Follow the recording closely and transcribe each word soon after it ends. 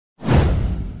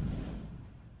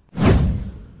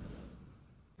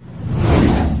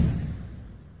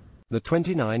The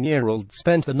 29-year-old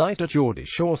spent the night at Geordie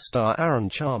Shore star Aaron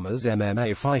Chalmers'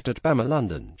 MMA fight at BAMMA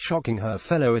London, shocking her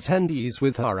fellow attendees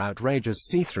with her outrageous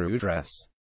see-through dress.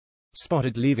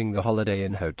 Spotted leaving the Holiday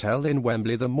Inn hotel in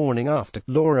Wembley the morning after,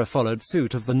 Laura followed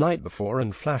suit of the night before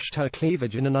and flashed her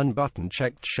cleavage in an unbuttoned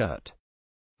checked shirt.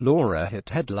 Laura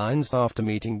hit headlines after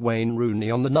meeting Wayne Rooney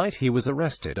on the night he was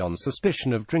arrested on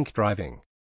suspicion of drink driving.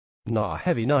 A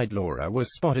heavy night. Laura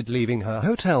was spotted leaving her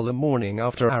hotel the morning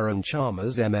after Aaron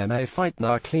Chalmers' MMA fight.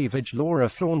 Cleavage. Laura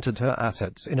flaunted her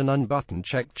assets in an unbuttoned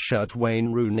checked shirt.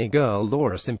 Wayne Rooney girl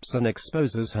Laura Simpson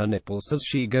exposes her nipples as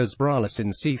she goes braless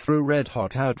in see-through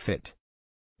red-hot outfit.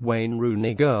 Wayne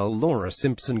Rooney girl Laura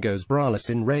Simpson goes braless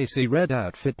in racy red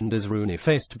outfit, and as Rooney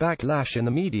faced backlash in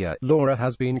the media, Laura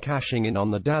has been cashing in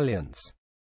on the dalliance.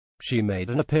 She made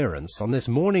an appearance on This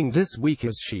Morning this week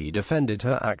as she defended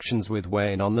her actions with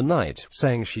Wayne on the night,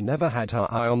 saying she never had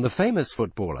her eye on the famous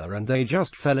footballer and they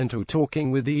just fell into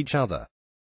talking with each other.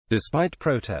 Despite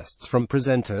protests from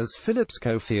presenters Philip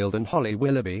Schofield and Holly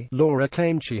Willoughby, Laura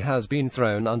claimed she has been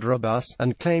thrown under a bus,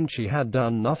 and claimed she had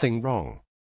done nothing wrong.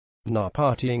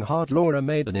 Partying hard. Laura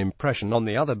made an impression on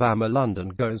the other BAMMA London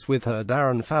goes with her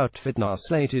Darren outfit.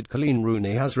 Slated Colleen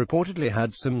Rooney has reportedly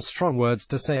had some strong words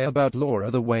to say about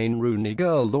Laura. The Wayne Rooney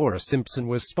girl Laura Simpson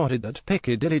was spotted at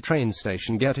Piccadilly train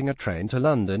station getting a train to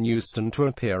London Euston to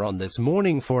appear on This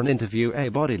Morning for an interview. A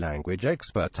body language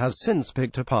expert has since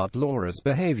picked apart Laura's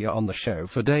behaviour on the show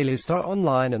for Daily Star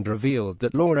Online and revealed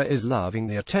that Laura is loving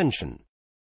the attention.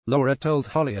 Laura told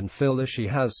Holly and Phil that she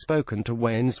has spoken to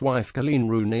Wayne's wife Colleen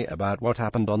Rooney about what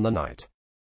happened on the night.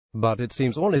 But it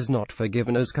seems all is not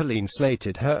forgiven, as Colleen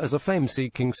slated her as a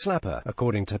fame-seeking slapper,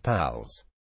 according to pals.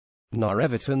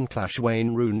 Everton clash.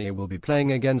 Wayne Rooney will be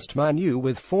playing against Man U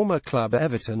with former club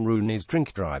Everton. Rooney's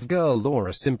drink drive girl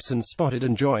Laura Simpson spotted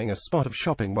enjoying a spot of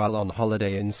shopping while on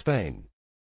holiday in Spain.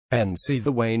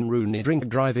 The Wayne Rooney drink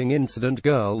driving incident.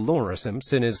 Girl Laura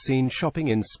Simpson is seen shopping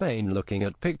in Spain looking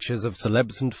at pictures of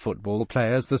celebs and football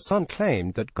players. The Sun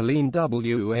claimed that Colleen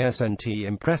wasn't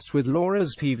impressed with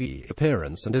Laura's TV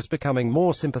appearance and is becoming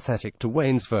more sympathetic to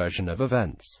Wayne's version of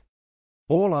events.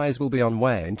 All eyes will be on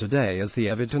Wayne today as the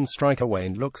Everton striker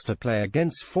Wayne looks to play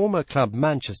against former club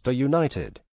Manchester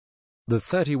United. The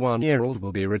 31-year-old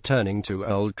will be returning to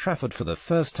Old Trafford for the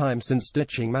first time since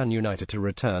ditching Man United to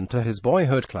return to his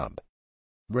boyhood club.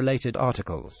 Related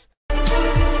articles.